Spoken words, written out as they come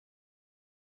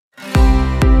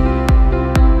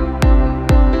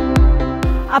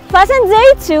A pleasant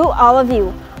day to all of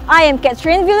you. I am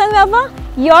Catherine Villanueva,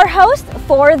 your host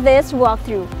for this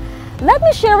walkthrough. Let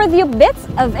me share with you bits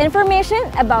of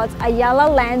information about Ayala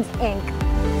Land Inc.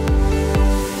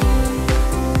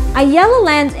 Ayala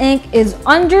Land Inc. is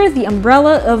under the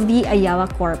umbrella of the Ayala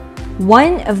Corp,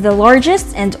 one of the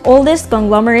largest and oldest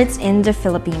conglomerates in the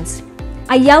Philippines.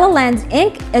 Ayala Land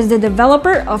Inc. is the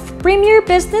developer of premier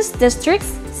business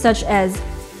districts such as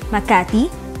Makati,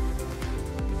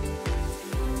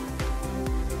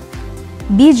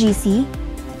 BGC,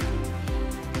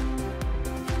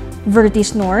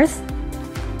 Vertis North,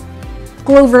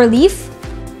 Cloverleaf,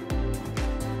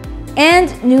 and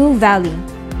Nuvali.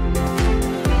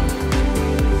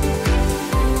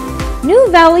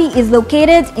 Nuvali is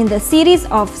located in the cities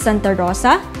of Santa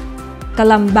Rosa,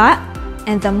 Calamba,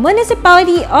 and the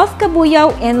municipality of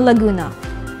Cabuyao in Laguna,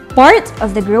 part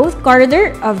of the growth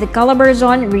corridor of the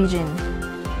Calabarzon region.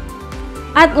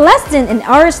 At less than an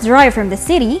hour's drive from the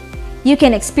city, you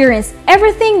can experience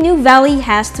everything Nuvali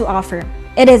has to offer.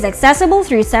 It is accessible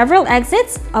through several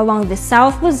exits along the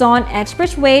South Luzon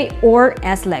Expressway or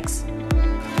SLEX.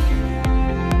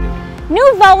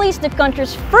 Nuvali is the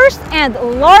country's first and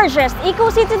largest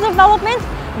eco-city development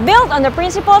built on the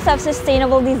principles of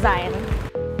sustainable design.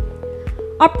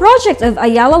 A project of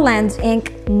Ayala Land Inc.,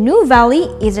 Nuvali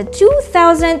is a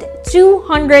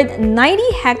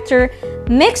 2,290-hectare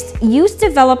mixed-use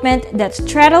development that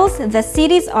straddles the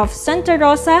cities of Santa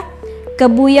Rosa,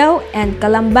 Cabuyao, and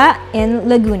Calamba in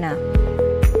Laguna.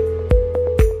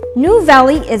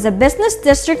 Nuvali is a business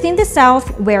district in the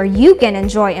south where you can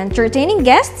enjoy entertaining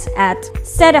guests at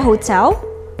𝗩𝗘𝗏 Hotel,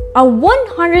 a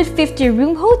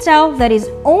 150-room hotel that is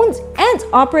owned and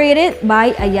operated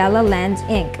by Ayala Land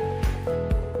Inc.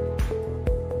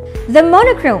 The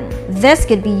Monochrome. This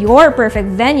could be your perfect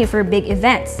venue for big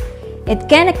events. It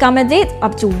can accommodate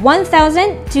up to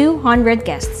 1,200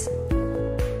 guests.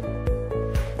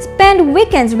 Spend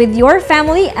weekends with your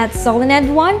family at Solea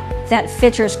House that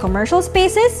features commercial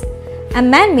spaces, a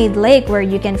man-made lake where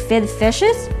you can feed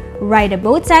fishes, ride a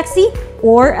boat taxi,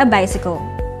 or a bicycle.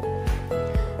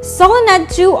 Solea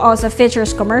 2 also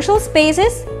features commercial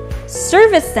spaces,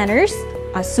 service centers,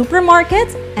 a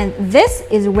supermarket, and this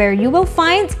is where you will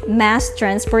find mass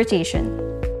transportation.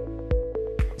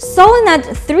 Solea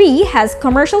 3 has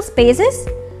commercial spaces,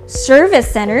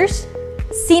 service centers,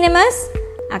 cinemas,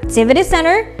 activity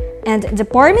center, and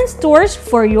department stores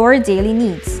for your daily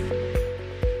needs.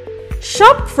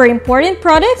 Shop for important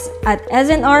products at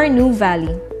SNR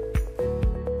Nuvali.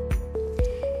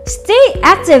 Stay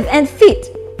active and fit.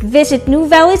 Visit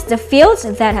Nuvali's The Fields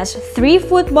that has 3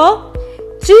 football,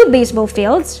 2 baseball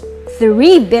fields,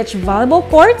 3 beach volleyball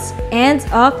courts, and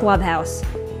a clubhouse.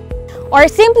 Or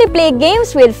simply play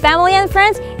games with family and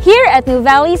friends here at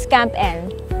Nuvali's Camp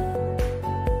N.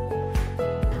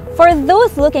 For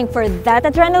those looking for that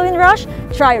adrenaline rush,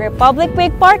 try Republic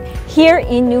Wake Park here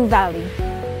in Nuvali.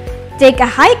 Take a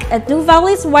hike at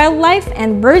Nuvali's Wildlife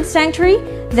and Bird Sanctuary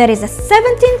that is a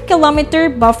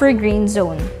 17-kilometer buffer green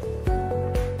zone.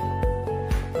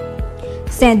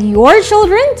 Send your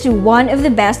children to one of the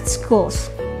best schools.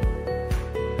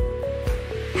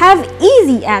 Have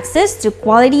easy access to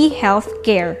quality health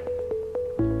care.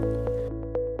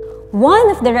 One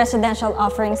of the residential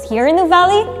offerings here in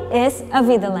Nuvali is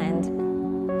Avida Land.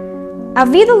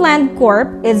 Avida Land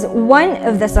Corp is one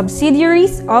of the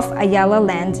subsidiaries of Ayala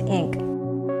Land Inc.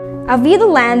 Avida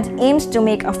Land aims to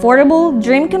make affordable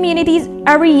dream communities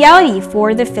a reality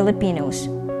for the Filipinos.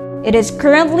 It is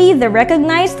currently the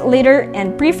recognized leader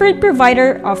and preferred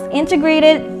provider of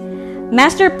integrated,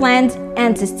 master-planned,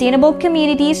 and sustainable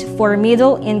communities for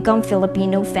middle-income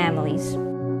Filipino families.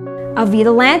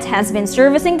 Avida Land has been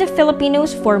servicing the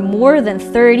Filipinos for more than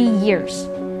 30 years,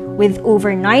 with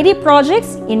over 90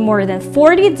 projects in more than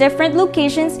 40 different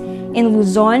locations in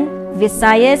Luzon,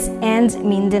 Visayas, and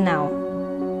Mindanao.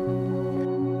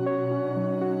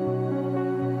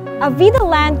 Avida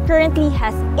Land currently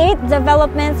has 8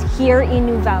 developments here in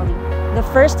Nuvali. The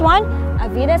first one,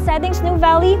 Avida Settings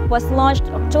Nuvali, was launched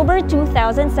October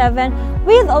 2007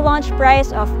 with a launch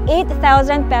price of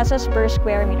 8,000 pesos per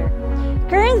square meter.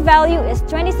 Current value is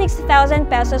 26,000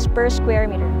 pesos per square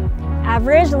meter.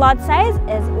 Average lot size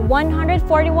is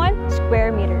 141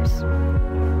 square meters.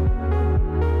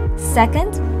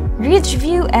 Second,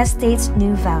 Ridgeview Estates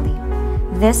Nuvali.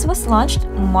 This was launched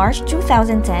March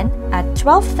 2010 at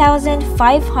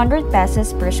 12,500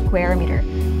 pesos per square meter,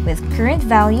 with current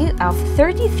value of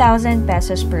 30,000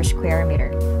 pesos per square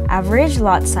meter. Average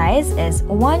lot size is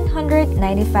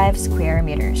 195 square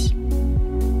meters.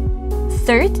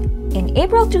 Third, in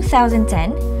April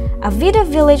 2010, Avida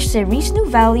Village Cerise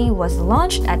Nuvali was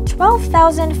launched at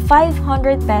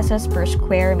 12,500 pesos per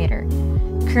square meter.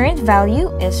 Current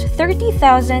value is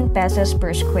 30,000 pesos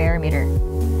per square meter.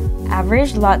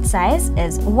 Average lot size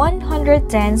is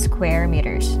 110 square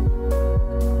meters.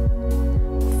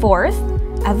 Fourth,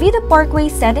 Avida Parkway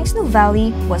Settings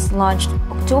Nuvali was launched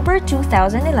October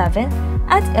 2011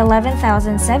 at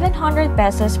 11,700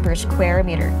 pesos per square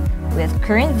meter, with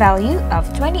current value of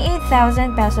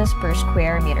 28,000 pesos per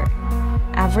square meter.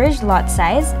 Average lot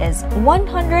size is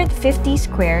 150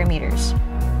 square meters.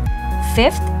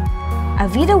 Fifth,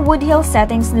 Avida Woodhill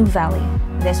Settings Nuvali.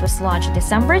 This was launched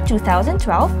December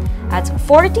 2012 at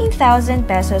 14,000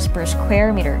 pesos per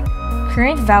square meter.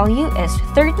 Current value is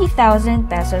 30,000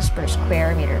 pesos per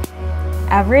square meter.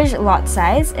 Average lot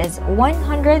size is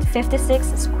 156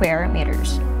 square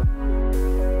meters.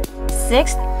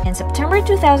 Sixth, in September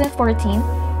 2014,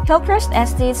 Hillcrest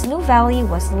Estates Nuvali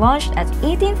was launched at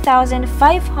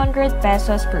 18,500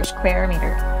 pesos per square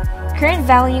meter. Current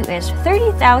value is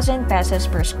 30,000 pesos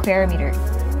per square meter.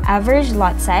 Average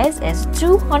lot size is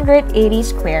 280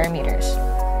 square meters.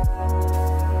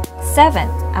 7.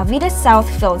 Avida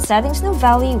Southfield Settings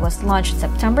Nuvali was launched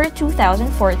September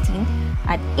 2014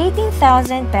 at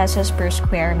 18,000 pesos per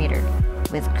square meter,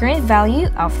 with current value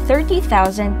of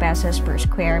 30,000 pesos per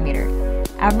square meter.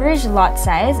 Average lot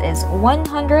size is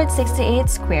 168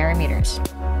 square meters.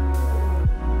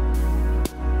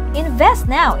 Invest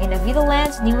now in Avida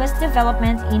Land's newest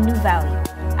development in Nuvali,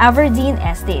 Averdeen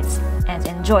Estates, and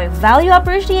enjoy value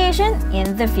appreciation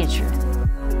in the future.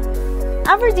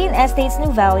 Averdeen Estates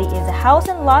Nuvali is a house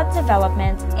and lot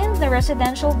development in the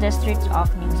residential district of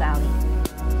Nuvali.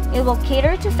 It will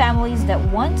cater to families that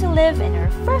want to live in a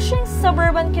refreshing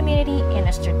suburban community in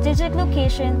a strategic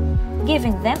location,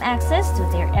 giving them access to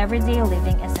their everyday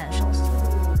living essentials.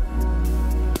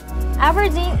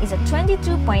 Averdeen is a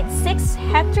 22.6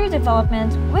 hectare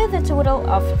development with a total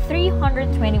of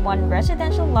 321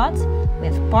 residential lots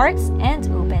with parks and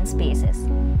open spaces.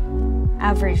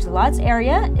 Average lot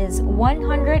area is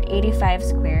 185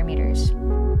 square meters.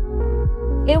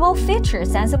 It will feature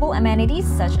sensible amenities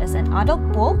such as an adult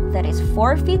pool that is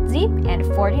 4 feet deep and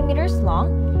 40 meters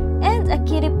long, and a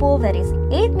kiddie pool that is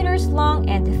 8 meters long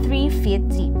and 3 feet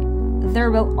deep. There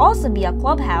will also be a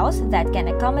clubhouse that can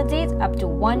accommodate up to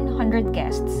 100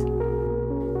 guests.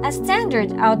 A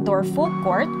standard outdoor food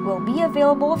court will be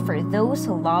available for those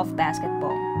who love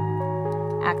basketball.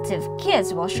 Active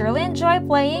kids will surely enjoy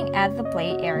playing at the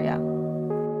play area.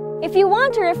 If you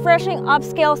want a refreshing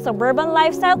upscale suburban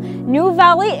lifestyle,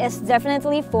 Nuvali is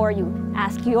definitely for you.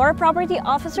 Ask your property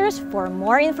officers for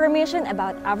more information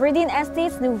about Averdeen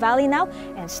Estates Nuvali now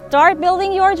and start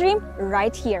building your dream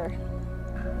right here.